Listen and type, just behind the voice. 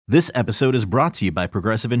This episode is brought to you by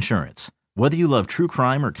Progressive Insurance. Whether you love true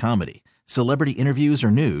crime or comedy, celebrity interviews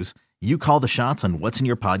or news, you call the shots on what's in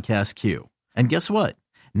your podcast queue. And guess what?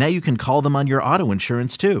 Now you can call them on your auto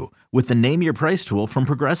insurance too with the Name Your Price tool from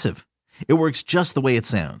Progressive. It works just the way it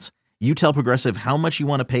sounds. You tell Progressive how much you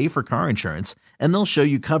want to pay for car insurance, and they'll show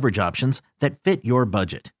you coverage options that fit your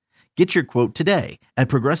budget. Get your quote today at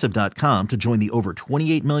Progressive.com to join the over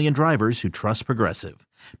 28 million drivers who trust Progressive.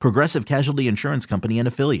 Progressive Casualty Insurance Company and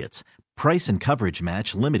Affiliates. Price and coverage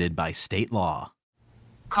match limited by state law.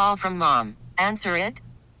 Call from mom. Answer it.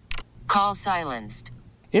 Call silenced.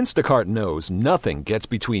 Instacart knows nothing gets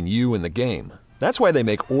between you and the game. That's why they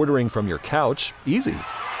make ordering from your couch easy.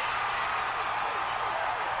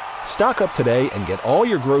 Stock up today and get all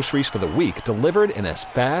your groceries for the week delivered in as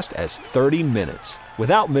fast as 30 minutes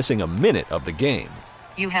without missing a minute of the game.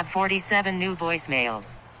 You have 47 new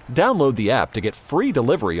voicemails. Download the app to get free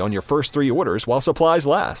delivery on your first 3 orders while supplies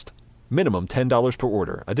last. Minimum $10 per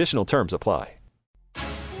order. Additional terms apply.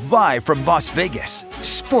 Live from Las Vegas,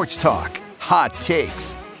 sports talk, hot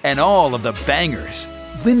takes, and all of the bangers.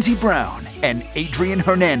 Lindsey Brown and Adrian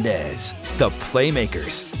Hernandez, the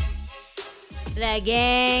Playmakers. The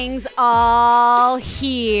gang's all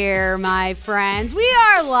here, my friends. We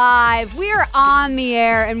are live, we are on the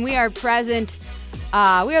air, and we are present. We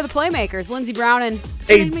are the Playmakers, Lindsey Brown and what's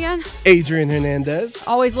your name again? Adrian Hernandez.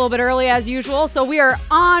 Always a little bit early as usual, so we are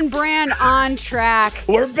on brand, on track.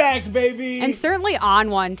 We're back, baby. And certainly on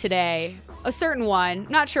one today. A certain one.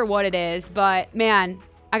 Not sure what it is, but man,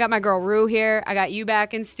 I got my girl Rue here. I got you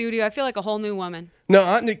back in studio. I feel like a whole new woman. No,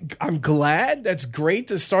 I'm glad. That's great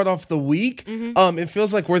to start off the week. Mm-hmm. It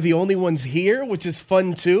feels like we're the only ones here, which is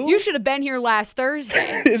fun too. You should have been here last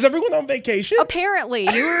Thursday. Is everyone on vacation? Apparently.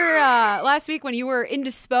 You were, last week when you were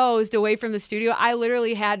indisposed away from the studio, I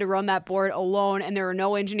literally had to run that board alone and there were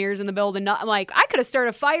no engineers in the building. I'm like, I could have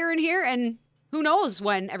started a fire in here and who knows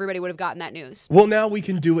when everybody would have gotten that news. Well, now we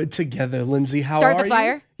can do it together, Lindsey. How start are the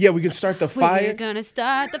fire? You? Yeah, we can start the fire. We're going to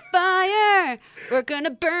start the fire. We're going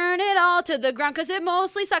to burn it all to the ground because it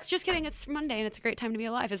mostly sucks. Just kidding. It's Monday and it's a great time to be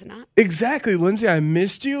alive, is it not? Exactly, Lindsey. I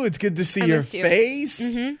missed you. It's good to see your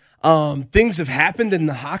face. Mm-hmm. Things have happened in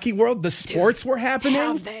the hockey world. The sports were happening.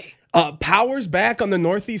 Have they? Power's back on the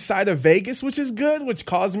northeast side of Vegas, which is good, which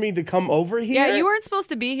caused me to come over here. Yeah, you weren't supposed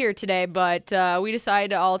to be here today, but we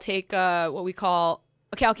decided to all take what we call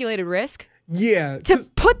a calculated risk. Yeah. To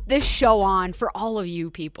put this show on for all of you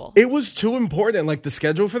people. It was too important. Like, the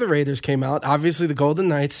schedule for the Raiders came out. Obviously, the Golden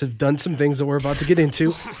Knights have done some things that we're about to get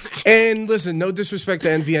into. And listen, no disrespect to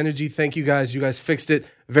NV Energy. Thank you guys. You guys fixed it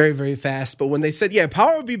very, very fast. But when they said, yeah,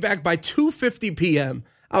 power would be back by 2:50 p.m.,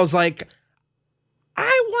 I was like,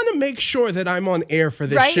 I want to make sure that I'm on air for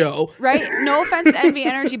this show. Right? No offense to NV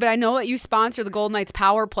Energy, but I know that you sponsor the Golden Knights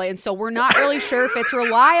power play, and so we're not really sure if it's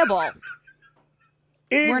reliable.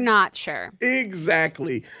 We're not sure.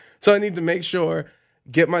 Exactly. So I need to make sure,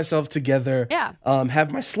 get myself together. Yeah.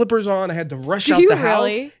 Have my slippers on. I had to rush out the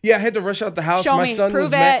house. Yeah, I had to rush out the house. Show my me. son Prove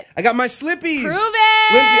was it. mad. I got my slippies. Prove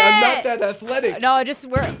it. Lindsey, I'm not that athletic. No,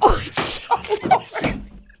 we're.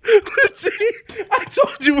 Lindsey, I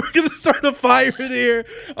told you we're gonna start a fire there.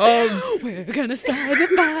 We're gonna start a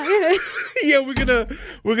fire. Yeah,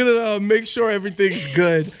 we're gonna make sure everything's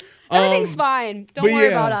good. Everything's fine. Don't worry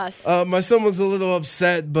about us. My son was a little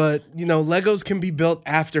upset, but Legos can be built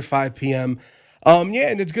after 5 p.m. Yeah,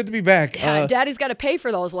 and it's good to be back. Yeah, Daddy's got to pay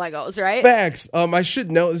for those Legos, right? Facts. I should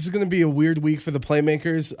know this is going to be a weird week for the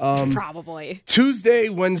Playmakers. Probably. Tuesday,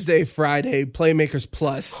 Wednesday, Friday, Playmakers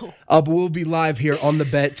Plus. But we'll be live here on the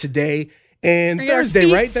bet today and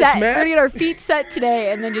Thursday, right? That's math. We're going to get our feet set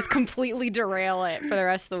today and then just completely derail it for the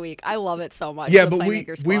rest of the week. I love it so much. Yeah, but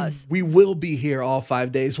we will be here all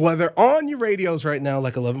 5 days, whether on your radios right now,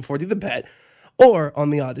 like 1140 The Bet, or on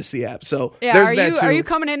the Odyssey app. So there's that too. Are you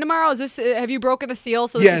coming in tomorrow? Have you broken the seal?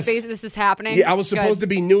 So yes. This is happening? Yeah, I was supposed to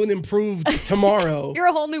be new and improved tomorrow. You're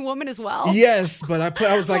a whole new woman as well. Yes, but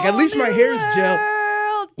I was like, at least my hair's gel.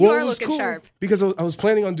 You are looking sharp. Because I was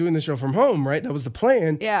planning on doing the show from home, right? That was the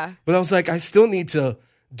plan. Yeah. But I was like, I still need to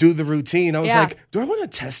do the routine. I was like, do I want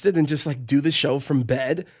to test it and just like do the show from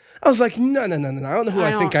bed? I was like, no. I don't know who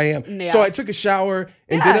I think I am. Yeah. So I took a shower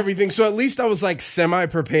and did everything. So at least I was like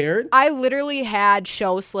semi-prepared. I literally had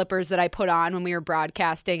show slippers that I put on when we were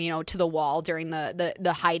broadcasting, to the wall during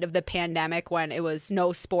the height of the pandemic when it was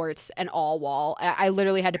no sports and all wall. I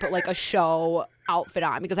literally had to put like a show outfit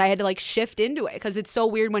on because I had to like shift into it because it's so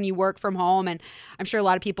weird when you work from home, and I'm sure a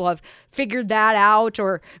lot of people have figured that out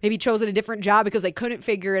or maybe chosen a different job because they couldn't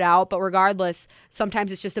figure it out. But regardless,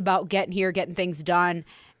 sometimes it's just about getting here, getting things done.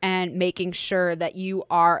 and making sure that you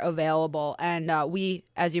are available. And we,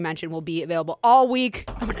 as you mentioned, will be available all week.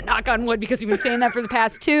 I'm going to knock on wood because we've been saying that for the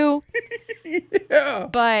past 2. Yeah.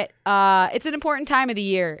 But it's an important time of the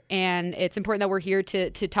year, and it's important that we're here to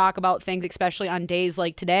talk about things, especially on days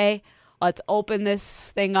like today. Let's open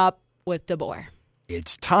this thing up with DeBoer.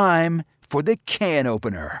 It's time for the can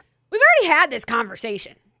opener. We've already had this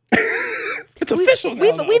conversation. It's official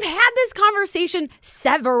now. We've had this conversation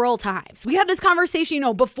several times. We had this conversation,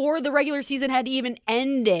 before the regular season had even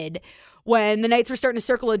ended, when the Knights were starting to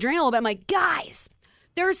circle the drain a little bit. I'm like, guys,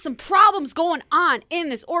 there's some problems going on in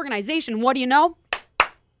this organization. What do you know?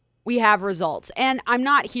 We have results. And I'm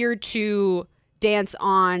not here to dance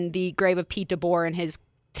on the grave of Pete DeBoer and his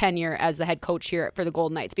tenure as the head coach here for the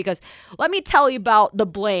Golden Knights, because let me tell you about the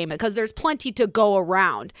blame, because there's plenty to go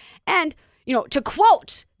around. And to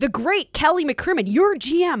quote the great Kelly McCrimmon, your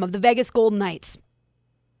GM of the Vegas Golden Knights,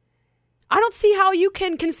 I don't see how you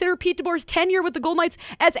can consider Pete DeBoer's tenure with the Golden Knights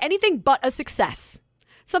as anything but a success.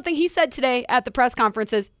 Something he said today at the press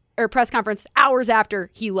conference hours after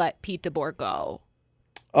he let Pete DeBoer go.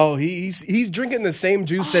 Oh, he's drinking the same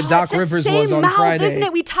juice that Doc Rivers was on Friday. Isn't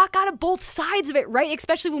it? We talk out of both sides of it, right?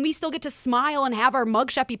 Especially when we still get to smile and have our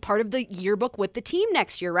mugshot be part of the yearbook with the team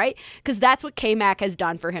next year, right? Because that's what K-Mac has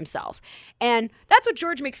done for himself. And that's what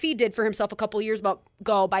George McPhee did for himself a couple of years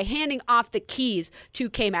ago by handing off the keys to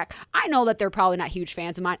K-Mac. I know that they're probably not huge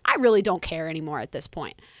fans of mine. I really don't care anymore at this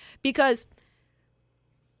point, because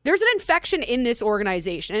there's an infection in this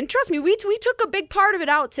organization. And trust me, we took a big part of it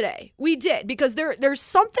out today. We did, because there's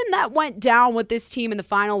something that went down with this team in the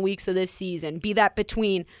final weeks of this season, be that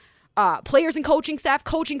between players and coaching staff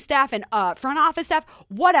and front office staff,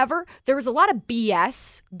 whatever. There was a lot of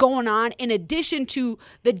BS going on in addition to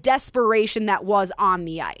the desperation that was on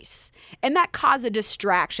the ice. And that caused a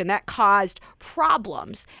distraction. That caused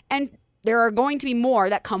problems. And there are going to be more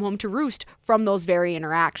that come home to roost from those very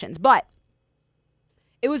interactions. But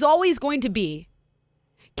it was always going to be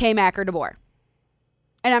K-Mac or DeBoer.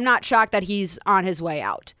 And I'm not shocked that he's on his way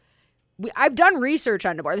out. I've done research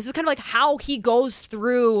on DeBoer. This is kind of like how he goes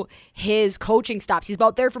through his coaching stops. He's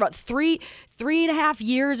there for about three and a half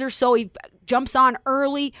years or so. He jumps on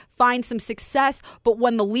early, finds some success. But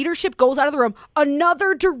when the leadership goes out of the room,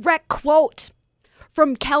 another direct quote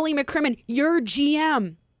from Kelly McCrimmon, your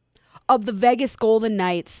GM of the Vegas Golden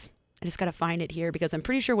Knights. I just got to find it here, because I'm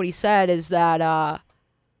pretty sure what he said is that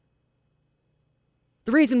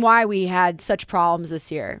the reason why we had such problems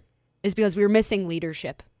this year is because we were missing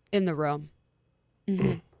leadership in the room.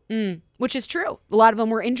 Which is true. A lot of them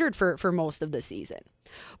were injured for most of the season.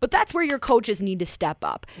 But that's where your coaches need to step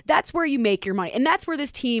up. That's where you make your money. And that's where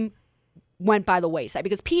this team went by the wayside,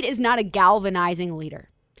 because Pete is not a galvanizing leader.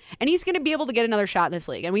 And he's going to be able to get another shot in this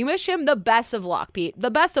league. And we wish him the best of luck, Pete.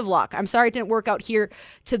 The best of luck. I'm sorry it didn't work out here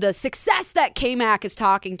to the success that K-Mac is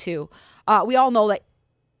talking to. We all know that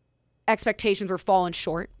expectations were falling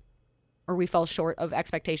short, or we fell short of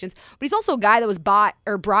expectations. But he's also a guy that was brought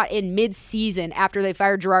in mid-season after they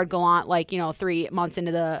fired Gerard Gallant, 3 months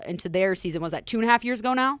into their season. Was that 2.5 years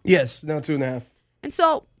ago now? Yes, now 2.5. And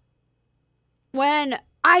so when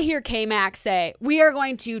I hear K-Mac say, we are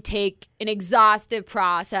going to take an exhaustive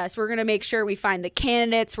process, we're going to make sure we find the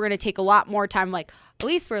candidates, we're going to take a lot more time, at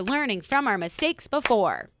least we're learning from our mistakes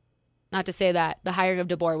before. Not to say that the hiring of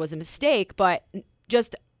DeBoer was a mistake, but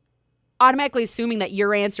just automatically assuming that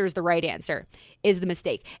your answer is the right answer is the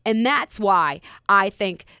mistake. And that's why I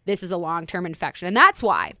think this is a long-term infection. And that's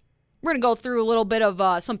why we're going to go through a little bit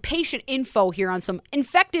of some patient info here on some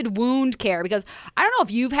infected wound care, because I don't know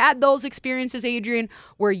if you've had those experiences, Adrian,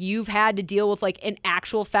 where you've had to deal with an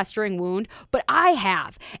actual festering wound, but I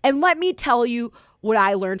have. And let me tell you what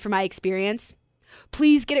I learned from my experience.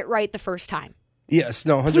 Please get it right the first time. Yes,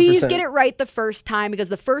 no, 100%. Please get it right the first time, because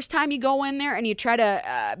the first time you go in there and you try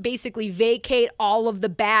to basically vacate all of the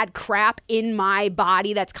bad crap in my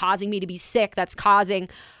body that's causing me to be sick, that's causing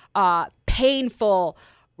painful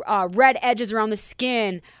red edges around the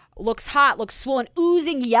skin, looks hot, looks swollen,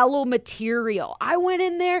 oozing yellow material. I went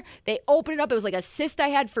in there, they opened it up. It was like a cyst I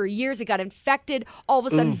had for years. It got infected. All of a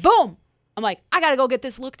sudden, boom. I'm like, I got to go get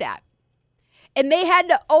this looked at. And they had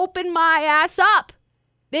to open my ass up.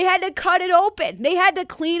 They had to cut it open. They had to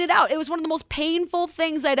clean it out. It was one of the most painful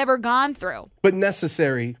things I'd ever gone through. But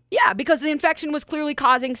necessary. Yeah, because the infection was clearly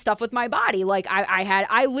causing stuff with my body.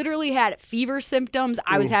 I literally had fever symptoms.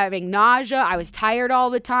 I was having nausea. I was tired all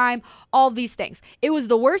the time. All of these things. It was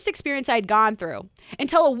the worst experience I'd gone through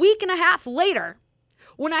until a week and a half later,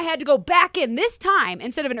 when I had to go back in, this time,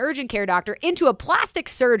 instead of an urgent care doctor, into a plastic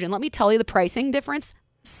surgeon. Let me tell you the pricing difference.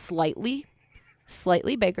 Slightly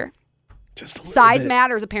bigger. Just a little Size bit.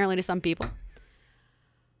 matters apparently to some people.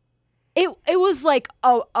 It was like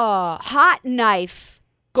a hot knife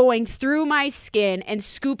going through my skin and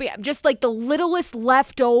scooping just like the littlest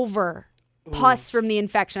leftover pus from the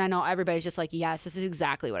infection. I know everybody's just like, yes, this is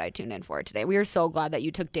exactly what I tuned in for today. We are so glad that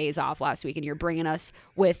you took days off last week and you're bringing us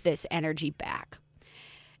with this energy back.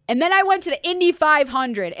 And then I went to the Indy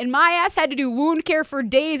 500, and my ass had to do wound care for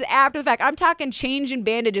days after the fact. I'm talking changing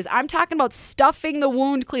bandages. I'm talking about stuffing the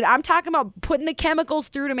wound clean. I'm talking about putting the chemicals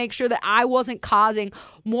through to make sure that I wasn't causing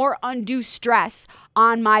more undue stress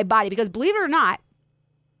on my body. Because believe it or not,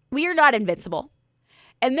 we are not invincible.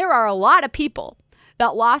 And there are a lot of people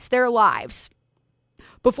that lost their lives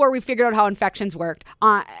before we figured out how infections worked.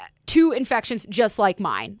 Two infections just like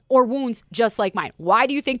mine, or wounds just like mine. Why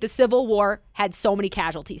do you think the Civil War had so many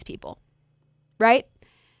casualties, people? Right?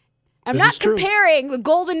 I'm not comparing the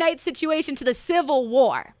Golden Knights situation to the Civil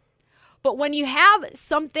War. But when you have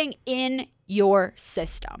something in your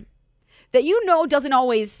system that you know doesn't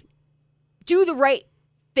always do the right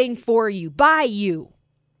thing for you, by you,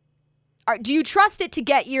 do you trust it to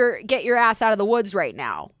get your ass out of the woods right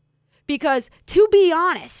now? Because to be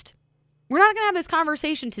honest, we're not going to have this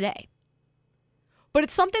conversation today. But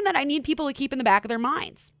it's something that I need people to keep in the back of their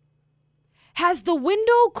minds. Has the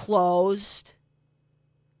window closed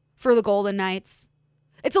for the Golden Knights?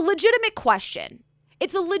 It's a legitimate question.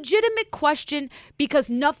 It's a legitimate question because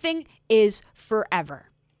nothing is forever.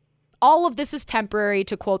 All of this is temporary,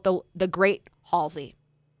 to quote the great Halsey.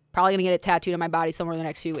 Probably going to get it tattooed on my body somewhere in the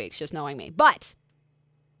next few weeks, just knowing me. But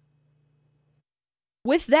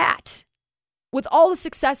with that, with all the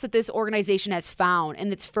success that this organization has found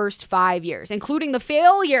in its first 5 years, including the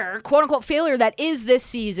failure, quote-unquote failure, that is this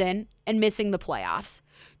season and missing the playoffs,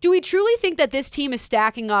 do we truly think that this team is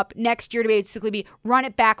stacking up next year to basically be run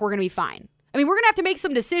it back, we're going to be fine? I mean, we're going to have to make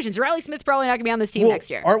some decisions. Riley Smith's probably not going to be on this team next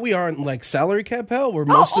year. Aren't we on like salary cap hell where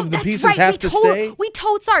most of the pieces have to stay? We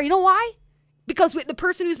totes are. You know why? Because the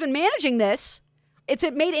person who's been managing this, it's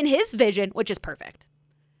made in his vision, which is perfect.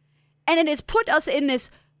 And it has put us in this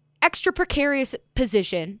extra precarious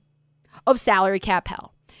position of salary cap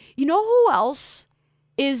hell. You know who else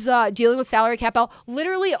is dealing with salary cap hell?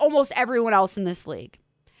 Literally almost everyone else in this league.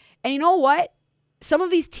 And you know what? Some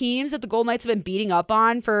of these teams that the Golden Knights have been beating up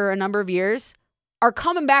on for a number of years are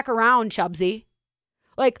coming back around, Chubsy.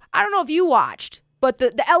 Like, I don't know if you watched, but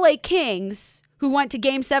the LA Kings, who went to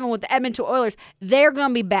Game 7 with the Edmonton Oilers, they're going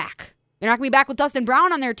to be back. They're not going to be back with Dustin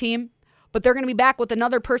Brown on their team, but they're going to be back with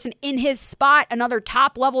another person in his spot, another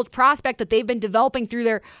top-level prospect that they've been developing through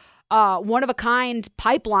their one-of-a-kind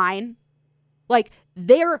pipeline. Like,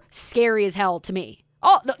 they're scary as hell to me.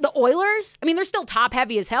 Oh, the Oilers? I mean, they're still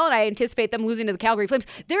top-heavy as hell, and I anticipate them losing to the Calgary Flames.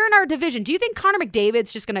 They're in our division. Do you think Connor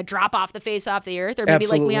McDavid's just going to drop off the face off the earth? Or maybe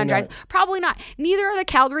Absolutely like Leon Draisaitl? Probably not. Neither are the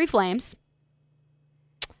Calgary Flames.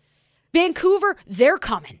 Vancouver, they're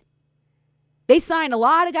coming. They signed a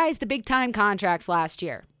lot of guys to big-time contracts last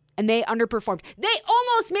year, and they underperformed. They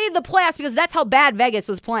almost made the playoffs because that's how bad Vegas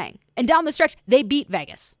was playing. And down the stretch, they beat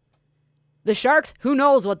Vegas. The Sharks, who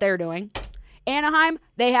knows what they're doing. Anaheim,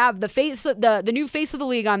 they have the new face of the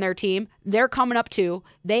league on their team. They're coming up too.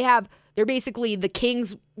 They're basically the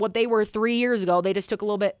Kings, what they were 3 years ago. They just took a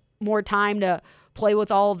little bit more time to play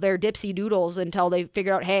with all of their dipsy doodles until they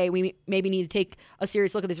figured out, hey, we maybe need to take a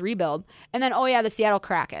serious look at this rebuild. And then, the Seattle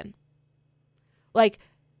Kraken. Like,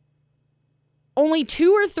 only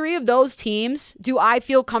 2 or 3 of those teams do I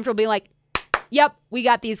feel comfortable being like, yep, we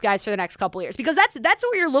got these guys for the next couple of years. Because that's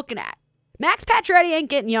what you're looking at. Max Pacioretty ain't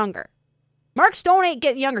getting younger. Mark Stone ain't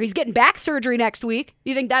getting younger. He's getting back surgery next week.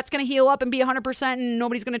 You think that's going to heal up and be 100% and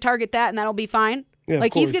nobody's going to target that and that'll be fine? Yeah,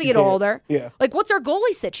 like, he's going to get older. Yeah. Like, what's our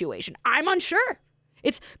goalie situation? I'm unsure.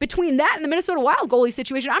 It's between that and the Minnesota Wild goalie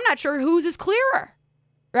situation. I'm not sure whose is clearer,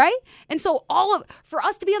 right? And so for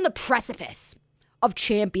us to be on the precipice of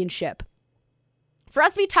championship, for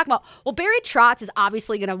us to be talking about, well, Barry Trotz is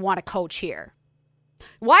obviously going to want to coach here.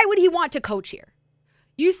 Why would he want to coach here?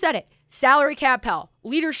 You said it. Salary cap hell.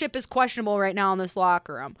 Leadership is questionable right now in this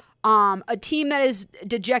locker room. A team that is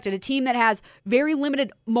dejected, a team that has very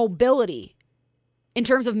limited mobility in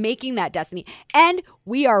terms of making that destiny. And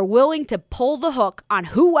we are willing to pull the hook on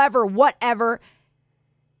whoever, whatever,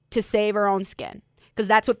 to save our own skin. Because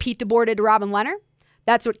that's what Pete DeBoer did to Robin Lehner.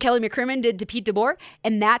 That's what Kelly McCrimmon did to Pete DeBoer.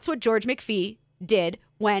 And that's what George McPhee did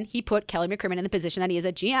when he put Kelly McCrimmon in the position that he is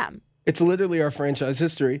at GM. It's literally our franchise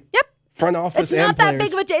history. Yep. Front office it's not and that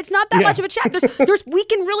players. big of it's not that much of a chat. We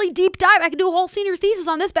can really deep dive. I can do a whole senior thesis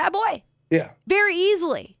on this bad boy. Yeah. Very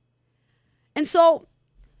easily. And so.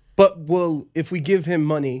 But if we give him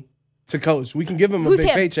money to coach, we can give him a big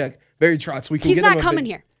paycheck. Barry Trotz, we can get him He's not coming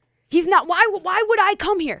here. He's not. Why would I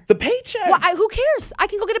come here? The paycheck. Who cares? I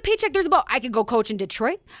can go get a paycheck. I could go coach in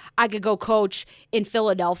Detroit. I could go coach in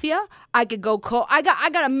Philadelphia. I could go I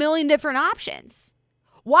got a million different options.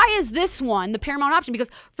 Why is this one the paramount option?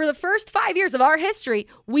 Because for the first 5 years of our history,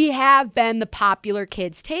 we have been the popular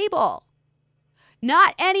kids table.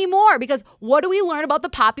 Not anymore, because what do we learn about the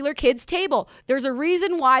popular kids table? There's a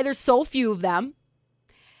reason why there's so few of them.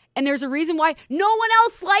 And there's a reason why no one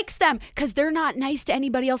else likes them, because they're not nice to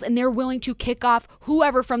anybody else and they're willing to kick off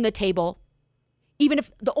whoever from the table, even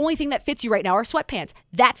if the only thing that fits you right now are sweatpants.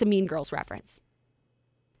 That's a Mean Girls reference.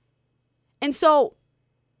 And so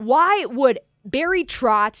why would Barry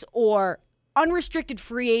Trotz or unrestricted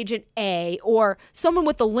free agent A or someone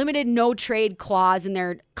with a limited no trade clause in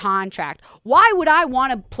their contract, why would I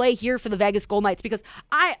want to play here for the Vegas Golden Knights? Because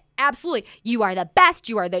absolutely, you are the best.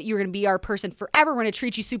 You're going to be our person forever. We're going to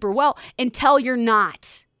treat you super well until you're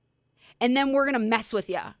not. And then we're going to mess with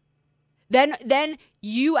you. Then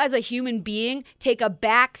you as a human being take a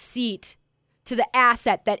back seat to the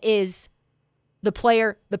asset that is the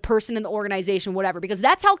player, the person in the organization, whatever, because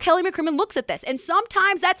that's how Kelly McCrimmon looks at this. And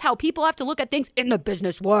sometimes that's how people have to look at things in the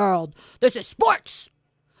business world. This is sports.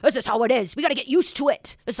 This is how it is. We got to get used to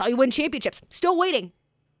it. This is how you win championships. Still waiting.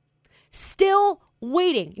 Still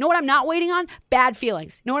waiting. You know what I'm not waiting on? Bad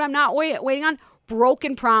feelings. You know what I'm not waiting on?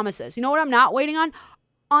 Broken promises. You know what I'm not waiting on?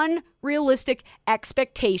 Unrealistic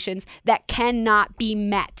expectations that cannot be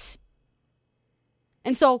met.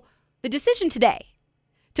 And so the decision today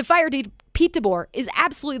to fire Pete DeBoer is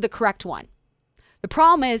absolutely the correct one. The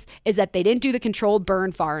problem is that they didn't do the controlled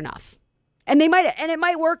burn far enough. And it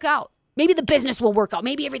might work out. Maybe the business will work out.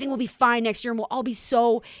 Maybe everything will be fine next year and we'll all be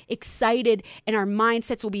so excited and our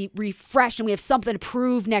mindsets will be refreshed and we have something to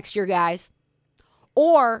prove next year, guys.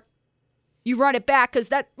 Or you run it back,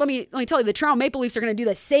 because let me tell you, the Toronto Maple Leafs are going to do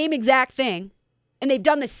the same exact thing. And they've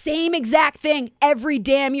done the same exact thing every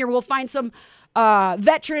damn year. We'll find some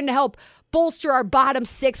veteran to help bolster our bottom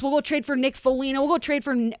six. We'll go trade for Nick Foligno. We'll go trade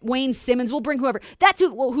for Wayne Simmons. We'll bring whoever. That's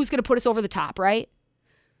who's going to put us over the top, right?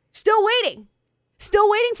 Still waiting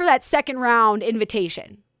for that second round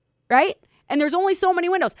invitation, right? And there's only so many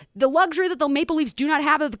windows. The luxury that the Maple Leafs do not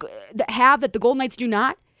have that the Golden Knights do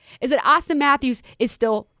not is that Austin Matthews is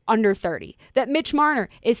still under 30, that Mitch Marner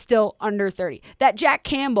is still under 30, that Jack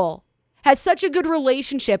Campbell has such a good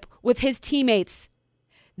relationship with his teammates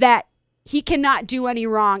that he cannot do any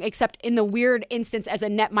wrong except in the weird instance as a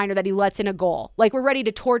netminder that he lets in a goal. Like, we're ready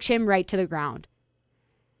to torch him right to the ground.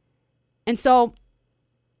 And so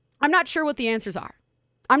I'm not sure what the answers are.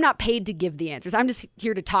 I'm not paid to give the answers. I'm just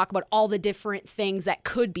here to talk about all the different things that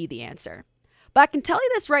could be the answer. But I can tell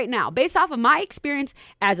you this right now, based off of my experience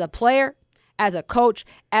as a player, as a coach,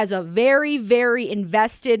 as a very, very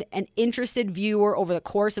invested and interested viewer over the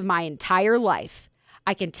course of my entire life,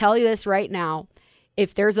 I can tell you this right now.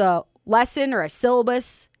 If there's a lesson or a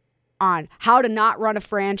syllabus on how to not run a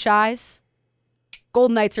franchise,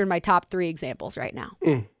 Golden Knights are in my top 3 examples right now.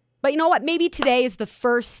 But you know what? Maybe today is the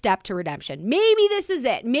first step to redemption. Maybe this is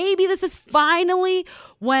it. Maybe this is finally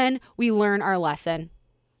when we learn our lesson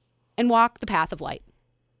and walk the path of light.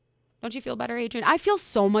 Don't you feel better, Adrian? I feel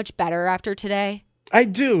so much better after today. I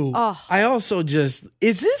do. Oh. I also is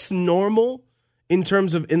this normal in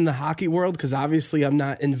terms of in the hockey world? Because obviously I'm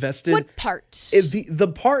not invested. What part?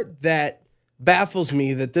 The part that baffles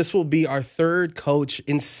me, that this will be our third coach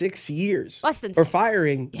in 6 years. Less than 6. Or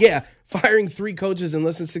firing. Yes. Yeah, firing 3 coaches in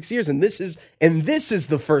less than 6 years. And this is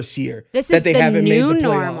the first year that they haven't made the playoffs.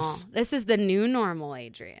 Normal. This is the new normal,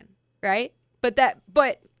 Adrian. Right? But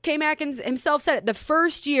K-Mac himself said it. The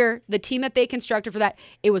first year, the team that they constructed for that,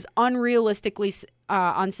 it was unrealistically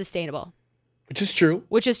unsustainable. Which is true.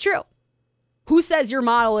 Who says your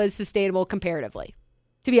model is sustainable comparatively?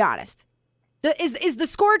 To be honest. Is the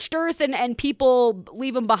scorched earth and people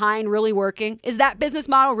leave them behind really working? Is that business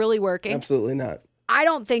model really working? Absolutely not. I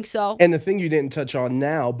don't think so. And the thing you didn't touch on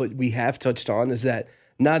now, but we have touched on, is that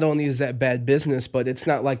not only is that bad business, but it's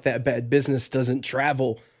not like that bad business doesn't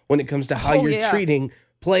travel when it comes to how you're treating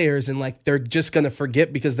players, and like they're just going to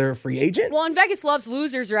forget because they're a free agent. Well, and Vegas loves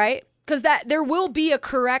losers, right? Because there will be a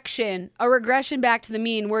regression back to the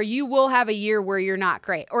mean, where you will have a year where you're not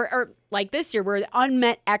great. Or like this year, where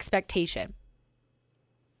unmet expectation.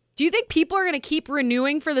 Do you think people are going to keep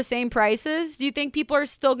renewing for the same prices? Do you think people are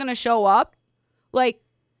still going to show up? Like,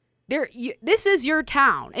 this is your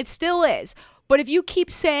town. It still is. But if you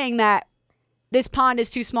keep saying that this pond is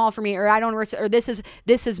too small for me, or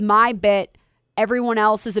this is my bit, everyone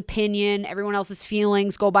else's opinion, everyone else's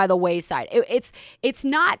feelings go by the wayside. It's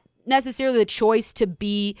not necessarily the choice to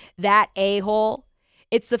be that a-hole.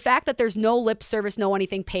 It's the fact that there's no lip service, no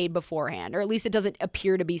anything paid beforehand, or at least it doesn't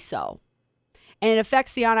appear to be so. And it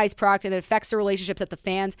affects the on-ice product, and it affects the relationships that the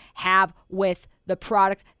fans have with the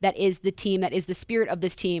product that is the team, that is the spirit of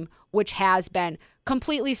this team, which has been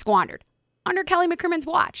completely squandered under Kelly McCrimmon's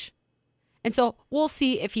watch. And so we'll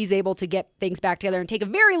see if he's able to get things back together and take a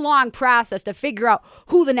very long process to figure out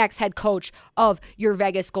who the next head coach of your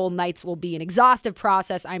Vegas Golden Knights will be. An exhaustive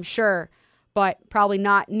process, I'm sure, but probably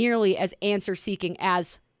not nearly as answer-seeking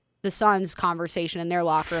as the Suns' conversation in their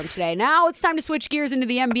locker room today. Now it's time to switch gears into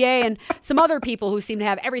the NBA and some other people who seem to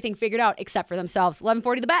have everything figured out except for themselves.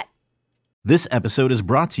 1140 The Bet. This episode is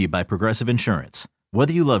brought to you by Progressive Insurance.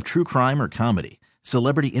 Whether you love true crime or comedy,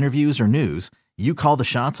 celebrity interviews or news, you call the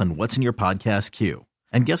shots on what's in your podcast queue.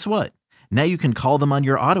 And guess what? Now you can call them on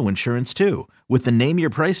your auto insurance too with the Name Your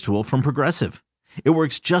Price tool from Progressive. It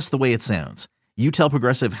works just the way it sounds. You tell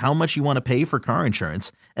Progressive how much you want to pay for car insurance,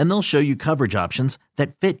 and they'll show you coverage options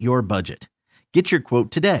that fit your budget. Get your quote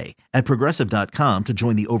today at Progressive.com to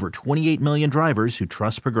join the over 28 million drivers who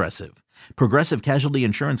trust Progressive. Progressive Casualty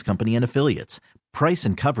Insurance Company and Affiliates. Price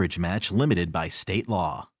and coverage match limited by state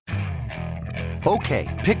law.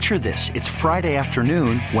 Okay, picture this. It's Friday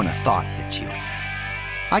afternoon when a thought hits you.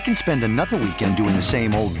 I can spend another weekend doing the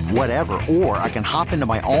same old whatever, or I can hop into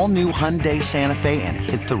my all-new Hyundai Santa Fe and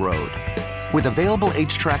hit the road. With available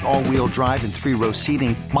H-Track all-wheel drive and 3-row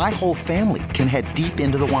seating, my whole family can head deep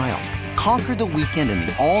into the wild. Conquer the weekend in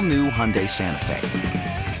the all-new Hyundai Santa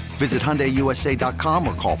Fe. Visit HyundaiUSA.com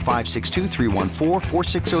or call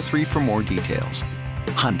 562-314-4603 for more details.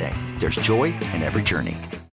 Hyundai, there's joy in every journey.